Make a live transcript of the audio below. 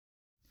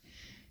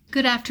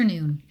Good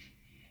afternoon.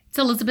 It's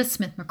Elizabeth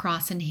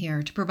Smith-McCrossin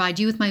here to provide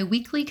you with my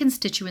weekly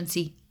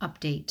constituency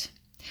update.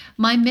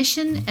 My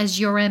mission as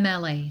your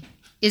MLA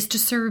is to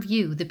serve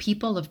you, the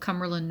people of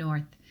Cumberland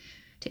North,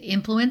 to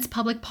influence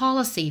public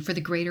policy for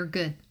the greater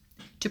good,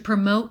 to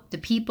promote the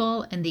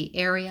people and the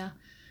area,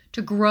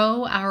 to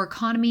grow our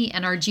economy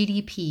and our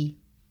GDP,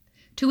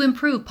 to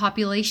improve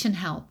population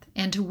health,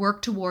 and to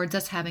work towards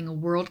us having a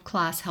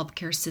world-class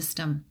healthcare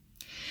system.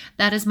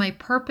 That is my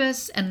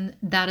purpose, and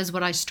that is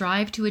what I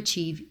strive to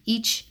achieve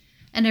each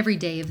and every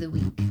day of the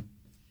week.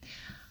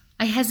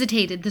 I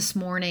hesitated this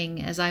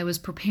morning as I was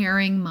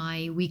preparing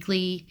my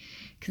weekly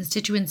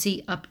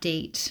constituency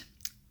update,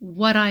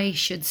 what I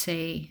should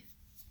say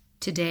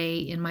today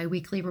in my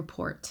weekly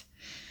report.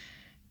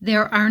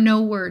 There are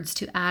no words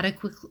to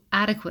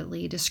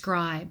adequately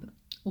describe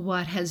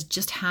what has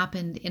just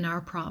happened in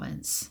our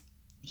province,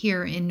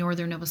 here in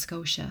northern Nova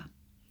Scotia.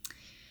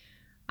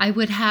 I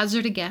would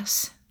hazard a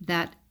guess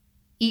that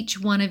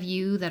each one of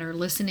you that are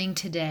listening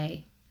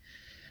today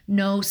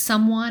know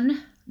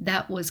someone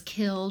that was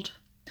killed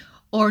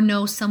or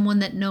know someone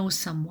that knows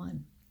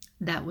someone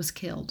that was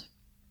killed.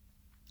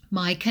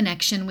 My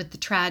connection with the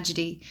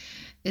tragedy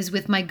is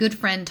with my good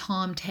friend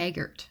Tom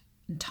Taggart.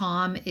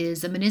 Tom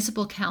is a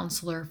municipal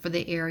councillor for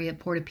the area of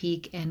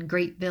Portapique and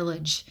Great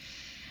Village.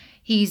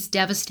 He's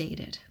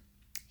devastated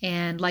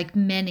and, like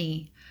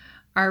many,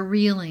 are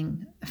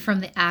reeling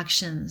from the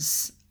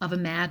actions of a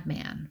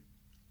madman.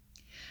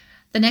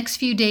 The next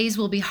few days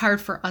will be hard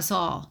for us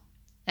all,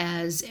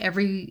 as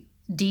every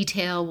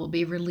detail will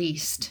be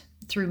released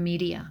through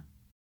media.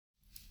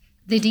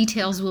 The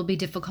details will be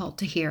difficult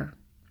to hear.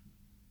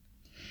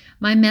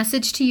 My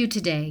message to you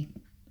today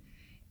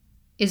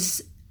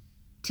is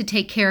to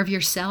take care of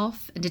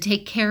yourself and to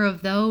take care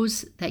of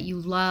those that you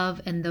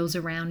love and those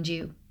around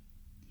you.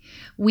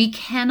 We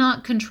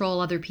cannot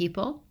control other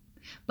people,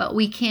 but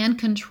we can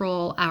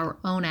control our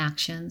own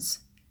actions.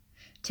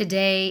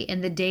 Today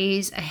and the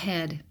days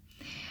ahead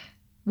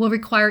will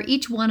require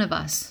each one of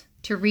us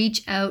to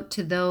reach out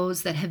to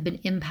those that have been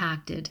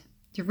impacted,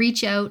 to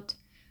reach out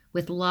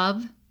with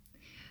love,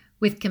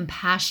 with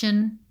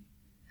compassion,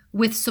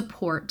 with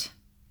support,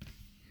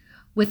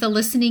 with a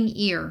listening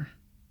ear,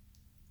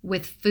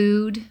 with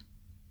food,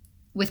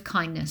 with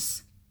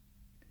kindness.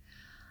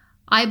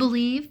 I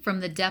believe from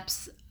the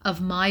depths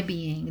of my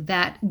being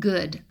that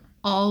good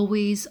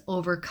always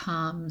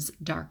overcomes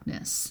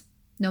darkness,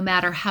 no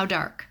matter how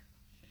dark.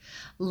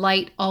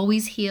 Light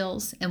always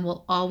heals and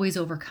will always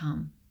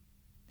overcome.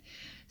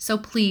 So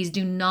please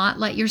do not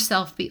let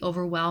yourself be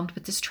overwhelmed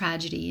with this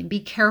tragedy, and be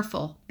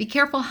careful. Be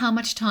careful how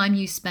much time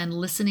you spend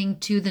listening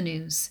to the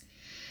news.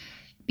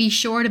 Be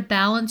sure to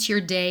balance your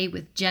day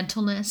with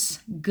gentleness,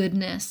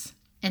 goodness,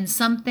 and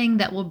something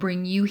that will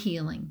bring you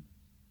healing.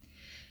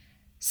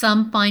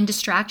 Some find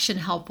distraction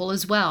helpful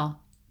as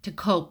well to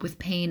cope with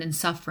pain and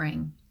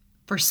suffering.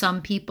 For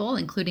some people,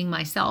 including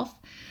myself,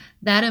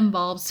 that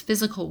involves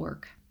physical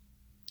work.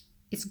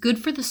 It's good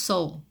for the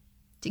soul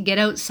to get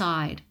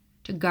outside,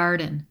 to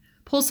garden,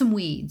 pull some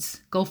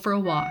weeds, go for a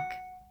walk.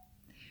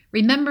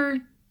 Remember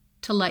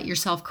to let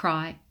yourself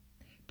cry.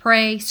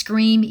 Pray,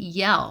 scream,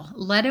 yell.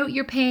 Let out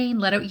your pain,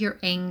 let out your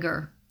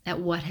anger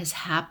at what has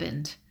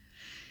happened.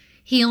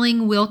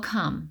 Healing will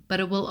come, but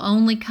it will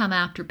only come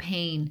after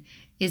pain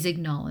is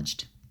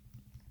acknowledged.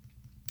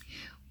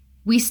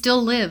 We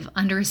still live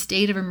under a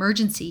state of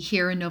emergency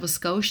here in Nova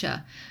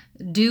Scotia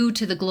due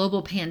to the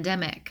global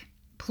pandemic.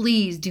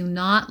 Please do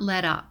not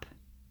let up.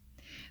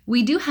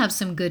 We do have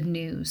some good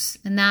news,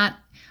 and that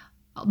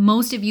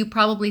most of you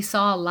probably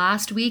saw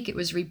last week. It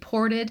was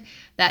reported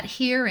that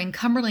here in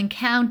Cumberland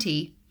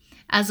County,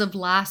 as of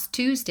last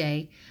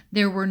Tuesday,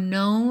 there were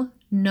no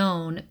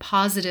known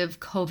positive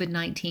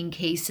COVID-19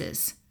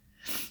 cases.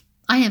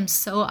 I'm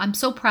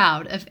so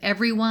proud of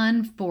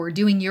everyone for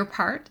doing your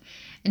part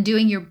and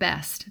doing your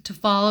best to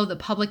follow the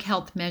public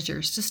health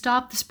measures to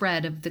stop the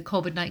spread of the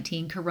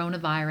COVID-19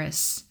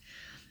 coronavirus.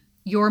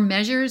 Your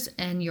measures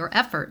and your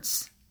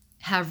efforts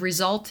have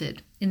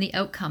resulted in the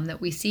outcome that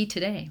we see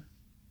today.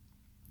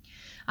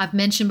 I've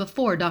mentioned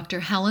before Dr.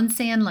 Helen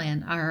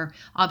Sandland, our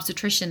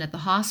obstetrician at the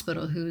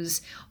hospital,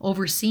 who's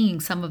overseeing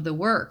some of the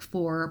work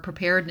for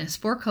preparedness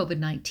for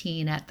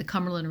COVID-19 at the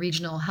Cumberland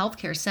Regional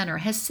Healthcare Center,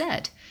 has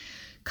said,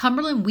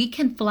 Cumberland, we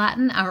can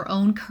flatten our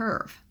own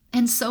curve.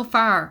 And so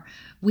far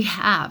we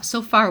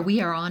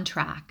are on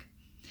track.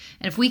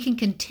 And if we can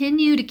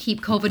continue to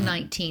keep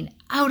COVID-19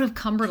 out of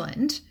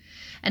Cumberland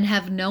and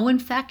have no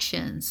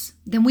infections,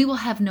 then we will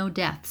have no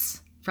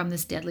deaths from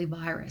this deadly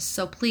virus.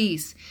 So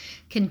please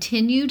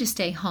continue to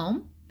stay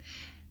home,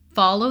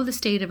 follow the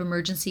state of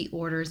emergency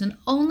orders, and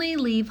only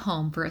leave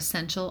home for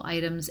essential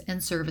items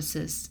and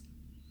services.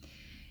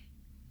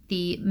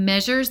 The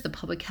measures, the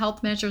public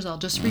health measures, I'll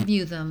just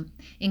review them,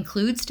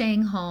 include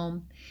staying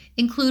home,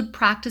 include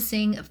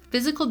practicing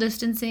physical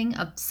distancing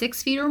of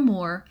 6 feet or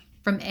more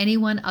from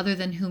anyone other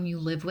than whom you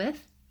live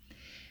with.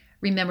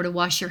 Remember to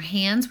wash your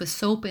hands with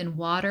soap and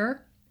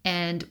water,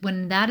 and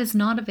when that is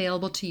not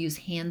available, to use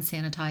hand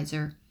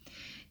sanitizer.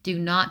 Do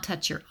not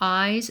touch your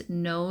eyes,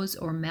 nose,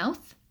 or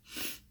mouth.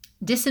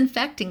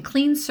 Disinfect and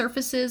clean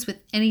surfaces with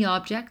any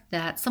object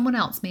that someone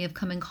else may have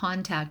come in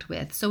contact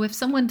with. So if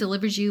someone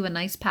delivers you a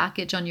nice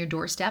package on your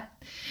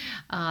doorstep,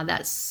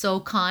 that's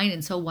so kind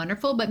and so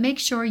wonderful, but make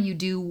sure you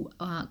do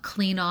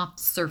clean off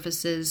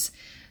surfaces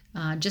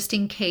just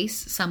in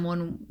case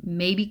someone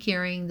may be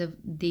carrying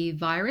the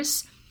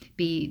virus.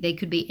 They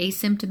could be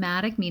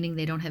asymptomatic, meaning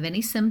they don't have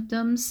any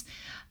symptoms.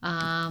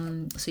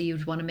 So you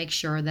want to make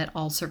sure that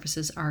all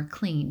surfaces are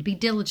cleaned. Be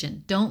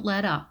diligent. Don't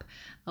let up.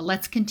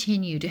 Let's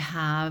continue to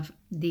have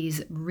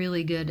these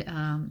really good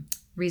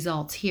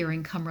results here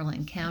in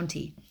Cumberland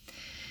County.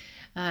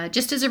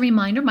 Just as a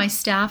reminder, my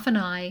staff and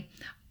I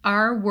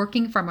are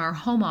working from our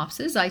home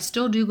offices. I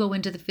still do go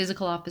into the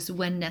physical office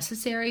when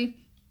necessary.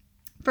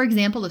 For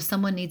example, if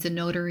someone needs a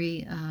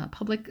notary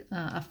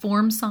a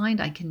form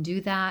signed, I can do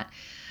that.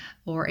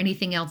 Or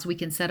anything else, we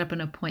can set up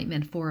an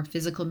appointment for a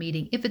physical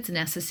meeting if it's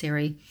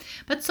necessary.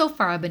 But so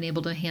far, I've been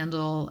able to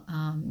handle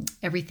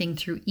everything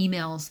through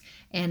emails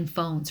and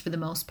phones for the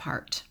most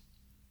part.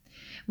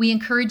 We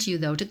encourage you,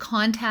 though, to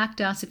contact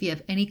us if you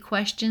have any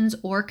questions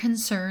or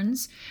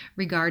concerns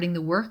regarding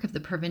the work of the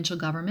provincial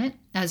government.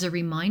 As a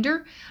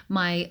reminder,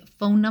 my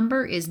phone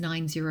number is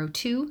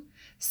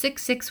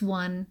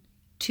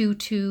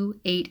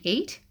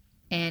 902-661-2288,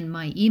 and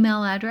my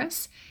email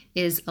address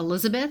is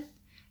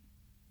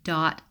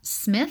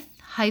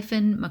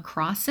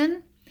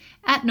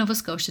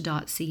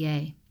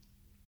Elizabeth.Smith-McCrossin@novascotia.ca.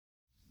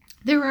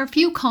 There are a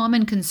few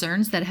common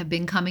concerns that have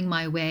been coming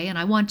my way, and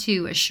I want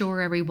to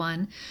assure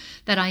everyone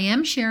that I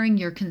am sharing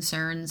your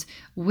concerns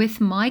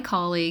with my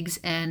colleagues,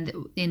 and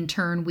in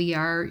turn, we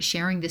are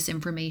sharing this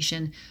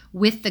information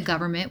with the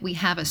government. We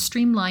have a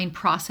streamlined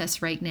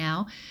process right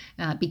now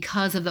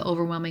because of the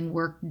overwhelming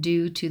work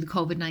due to the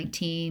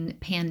COVID-19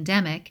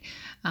 pandemic.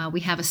 We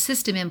have a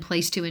system in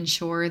place to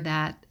ensure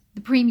that the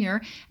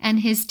Premier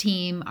and his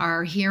team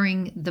are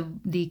hearing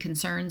the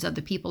concerns of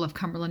the people of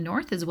Cumberland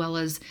North as well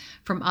as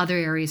from other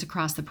areas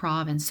across the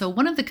province. So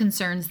one of the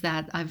concerns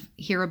that I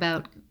hear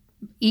about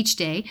each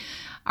day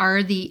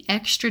are the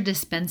extra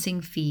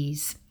dispensing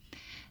fees.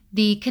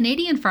 The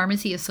Canadian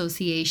Pharmacy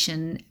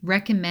Association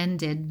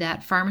recommended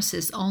that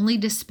pharmacists only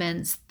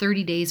dispense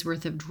 30 days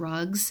worth of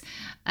drugs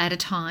at a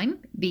time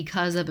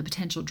because of a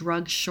potential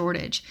drug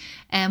shortage.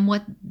 And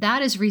what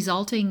that is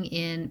resulting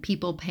in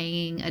people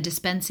paying a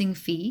dispensing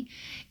fee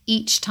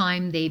each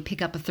time they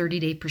pick up a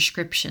 30-day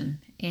prescription.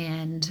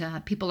 And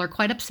people are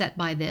quite upset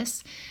by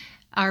this.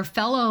 Our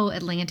fellow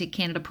Atlantic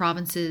Canada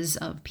provinces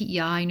of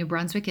PEI, New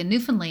Brunswick, and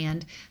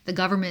Newfoundland, the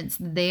governments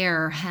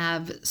there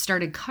have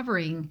started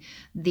covering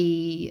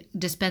the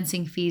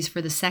dispensing fees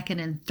for the second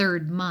and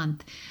third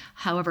month.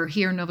 However,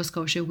 here in Nova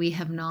Scotia, we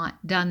have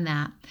not done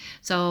that.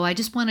 So I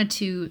just wanted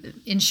to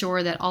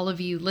ensure that all of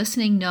you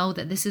listening know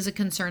that this is a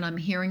concern I'm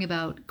hearing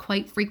about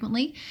quite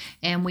frequently,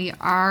 and we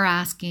are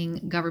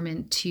asking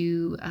government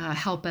to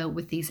help out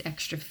with these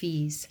extra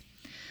fees.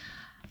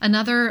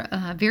 Another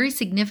very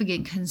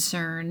significant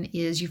concern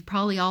is you've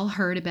probably all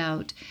heard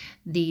about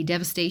the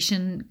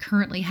devastation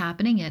currently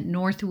happening at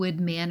Northwood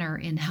Manor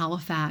in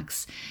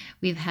Halifax.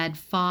 We've had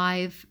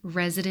 5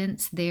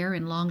 residents there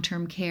in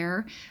long-term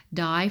care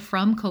die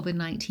from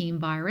COVID-19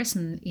 virus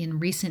in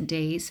recent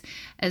days,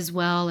 as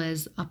well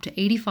as up to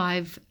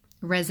 85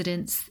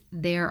 residents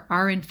there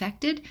are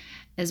infected,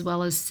 as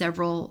well as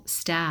several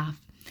staff.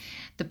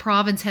 The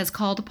province has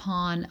called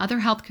upon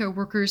other healthcare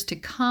workers to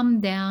come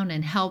down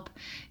and help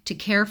to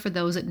care for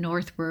those at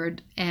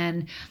Northwood.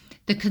 And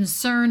the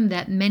concern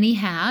that many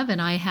have,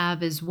 and I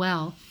have as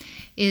well,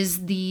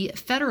 is the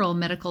federal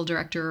medical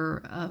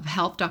director of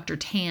health, Dr.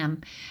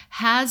 Tam,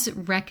 has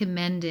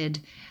recommended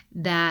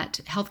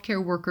that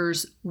healthcare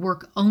workers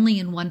work only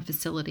in one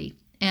facility.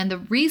 And the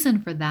reason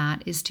for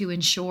that is to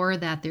ensure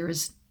that there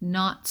is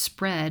not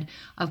spread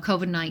of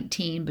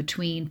COVID-19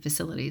 between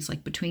facilities,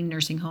 like between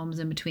nursing homes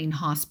and between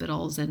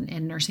hospitals and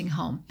nursing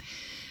home.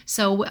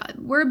 So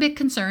we're a bit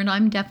concerned.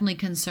 I'm definitely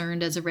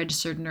concerned as a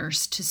registered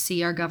nurse to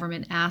see our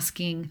government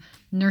asking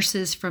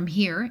nurses from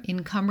here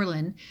in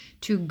Cumberland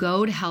to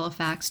go to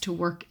Halifax to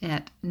work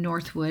at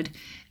Northwood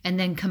and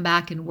then come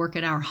back and work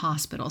at our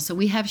hospital. So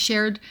we have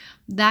shared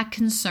that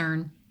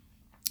concern.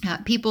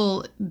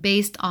 People,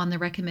 based on the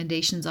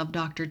recommendations of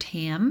Dr.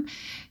 Tam,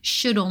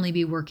 should only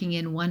be working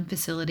in one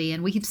facility.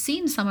 And we've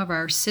seen some of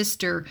our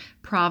sister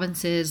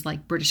provinces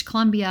like British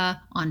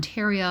Columbia,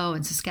 Ontario,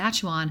 and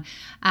Saskatchewan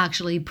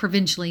actually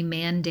provincially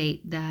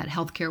mandate that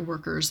healthcare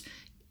workers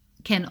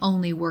can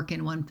only work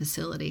in one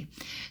facility.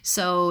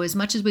 So as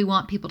much as we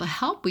want people to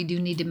help, we do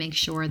need to make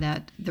sure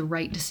that the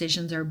right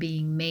decisions are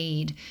being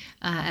made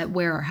at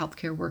where our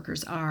healthcare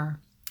workers are.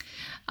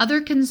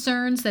 Other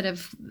concerns that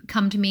have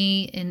come to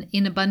me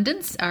in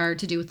abundance are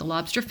to do with the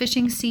lobster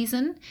fishing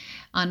season.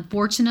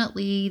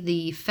 Unfortunately,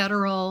 the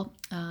federal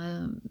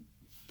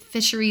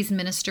fisheries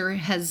minister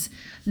has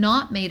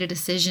not made a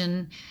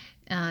decision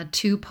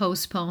to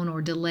postpone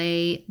or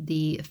delay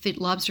the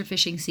lobster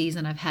fishing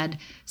season. I've had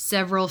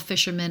several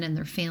fishermen and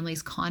their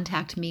families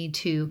contact me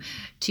to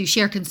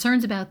share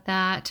concerns about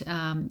that.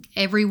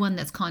 Everyone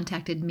that's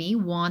contacted me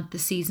want the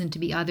season to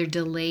be either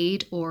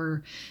delayed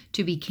or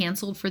to be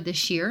canceled for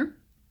this year.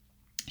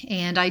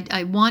 And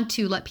I want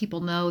to let people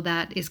know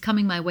that is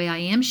coming my way. I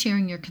am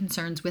sharing your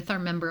concerns with our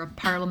Member of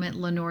Parliament,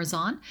 Lenore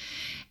Zahn,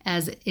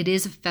 as it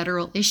is a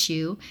federal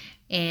issue,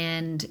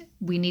 and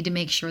we need to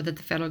make sure that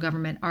the federal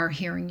government are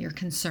hearing your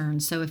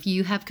concerns. So if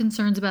you have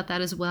concerns about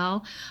that as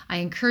well, I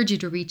encourage you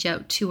to reach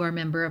out to our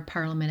Member of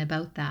Parliament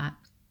about that.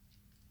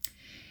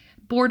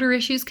 Border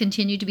issues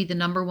continue to be the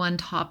number one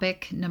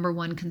topic, number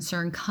one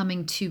concern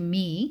coming to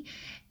me,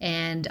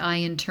 and I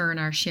in turn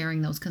are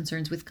sharing those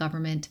concerns with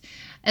government,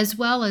 as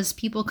well as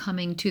people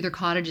coming to their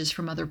cottages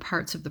from other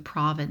parts of the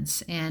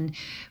province. And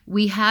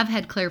we have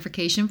had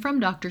clarification from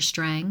Dr.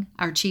 Strang,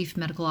 our Chief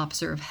Medical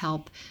Officer of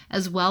Health,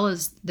 as well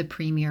as the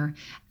Premier,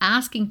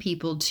 asking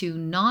people to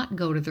not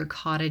go to their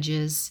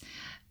cottages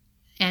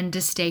and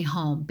to stay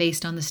home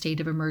based on the state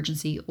of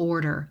emergency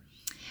order,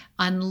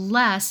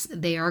 unless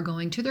they are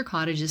going to their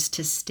cottages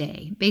to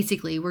stay.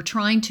 Basically, we're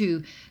trying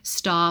to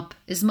stop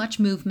as much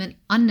movement,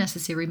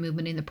 unnecessary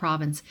movement in the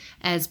province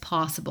as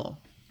possible.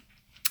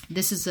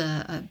 This is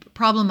a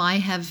problem. I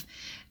have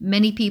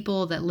many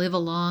people that live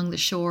along the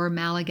shore,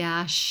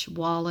 Malagash,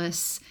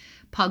 Wallace,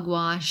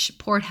 Pugwash,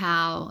 Port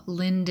Howe,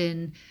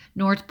 Linden,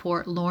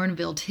 Northport,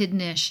 Lorneville,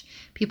 Tidnish,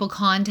 people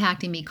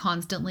contacting me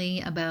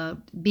constantly about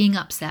being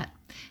upset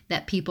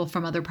that people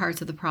from other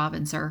parts of the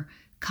province are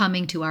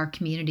coming to our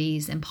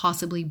communities and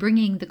possibly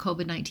bringing the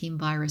COVID-19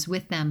 virus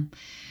with them.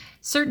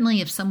 Certainly,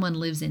 if someone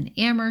lives in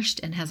Amherst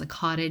and has a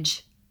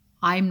cottage,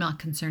 I'm not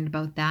concerned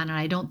about that, and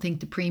I don't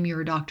think the Premier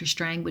or Dr.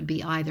 Strang would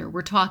be either.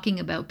 We're talking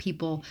about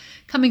people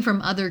coming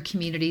from other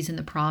communities in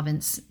the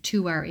province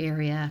to our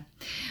area.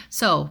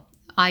 So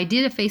I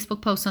did a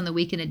Facebook post on the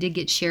week, and it did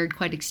get shared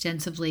quite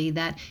extensively,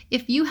 that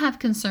if you have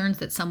concerns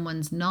that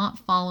someone's not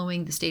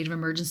following the state of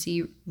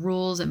emergency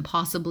rules and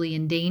possibly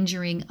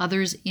endangering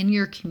others in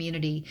your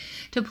community,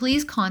 to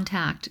please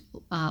contact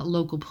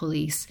local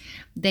police.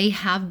 They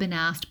have been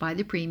asked by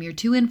the Premier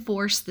to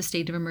enforce the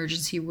state of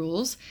emergency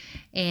rules,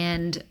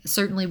 and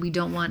certainly we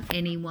don't want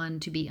anyone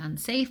to be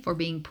unsafe or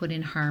being put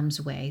in harm's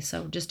way.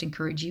 So just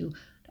encourage you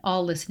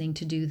all listening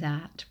to do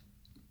that.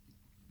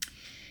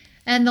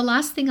 And the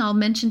last thing I'll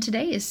mention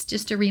today is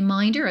just a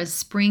reminder, as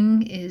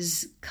spring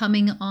is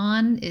coming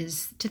on,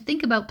 is to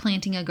think about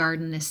planting a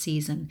garden this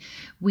season.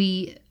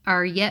 We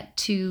are yet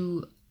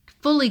to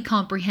fully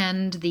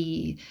comprehend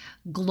the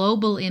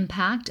global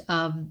impact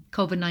of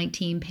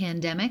COVID-19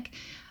 pandemic.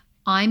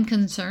 I'm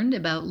concerned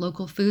about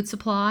local food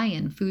supply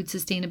and food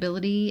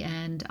sustainability,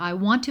 and I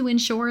want to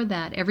ensure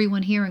that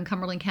everyone here in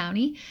Cumberland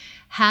County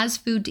has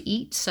food to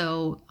eat.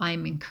 So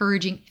I'm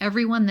encouraging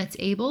everyone that's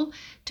able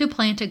to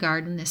plant a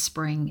garden this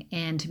spring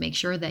and to make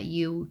sure that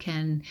you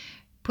can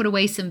put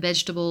away some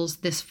vegetables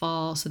this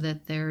fall so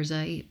that there's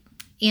a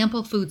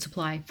ample food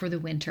supply for the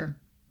winter.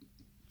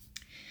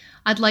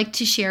 I'd like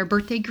to share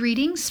birthday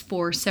greetings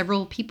for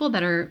several people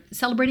that are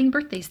celebrating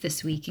birthdays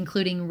this week,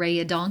 including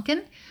Rhea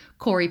Donkin,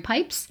 Corey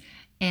Pipes,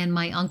 and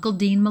my Uncle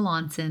Dean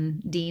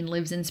Melanson. Dean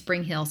lives in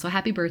Spring Hill, so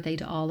happy birthday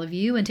to all of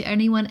you and to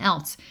anyone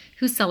else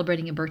who's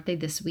celebrating a birthday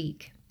this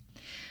week.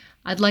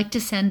 I'd like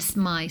to send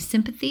my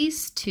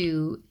sympathies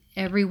to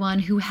everyone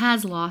who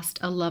has lost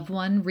a loved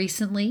one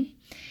recently,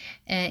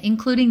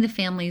 including the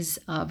families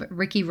of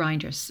Ricky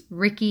Reinders.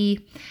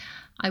 Ricky,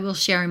 I will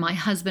share, my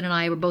husband and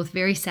I were both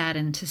very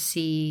saddened to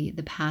see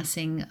the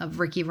passing of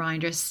Ricky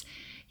Reinders.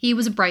 He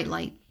was a bright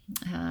light.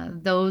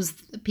 Those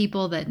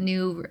people that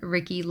knew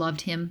Ricky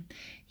loved him.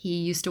 He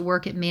used to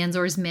work at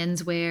Manzor's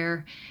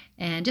Menswear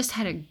and just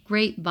had a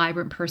great,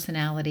 vibrant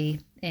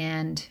personality.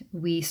 And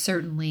we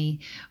certainly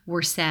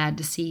were sad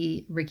to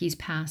see Ricky's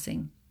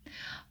passing.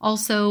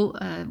 Also,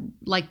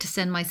 like to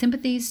send my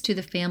sympathies to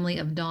the family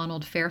of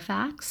Donald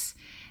Fairfax.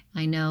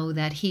 I know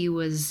that he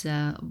was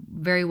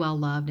very well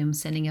loved, and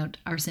sending out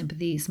our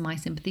sympathies, my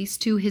sympathies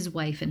to his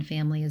wife and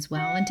family as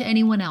well, and to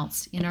anyone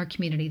else in our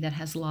community that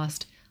has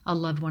lost a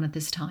loved one at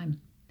this time.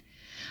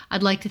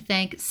 I'd like to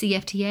thank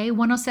CFTA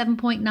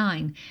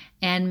 107.9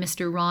 and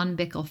Mr. Ron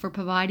Bickle for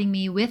providing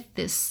me with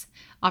this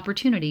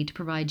opportunity to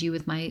provide you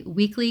with my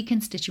weekly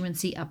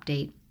constituency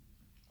update.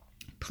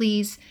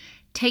 Please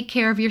take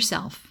care of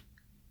yourself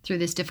through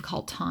this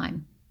difficult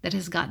time that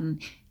has gotten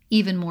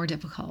even more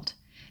difficult,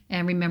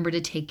 and remember to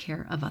take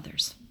care of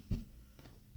others.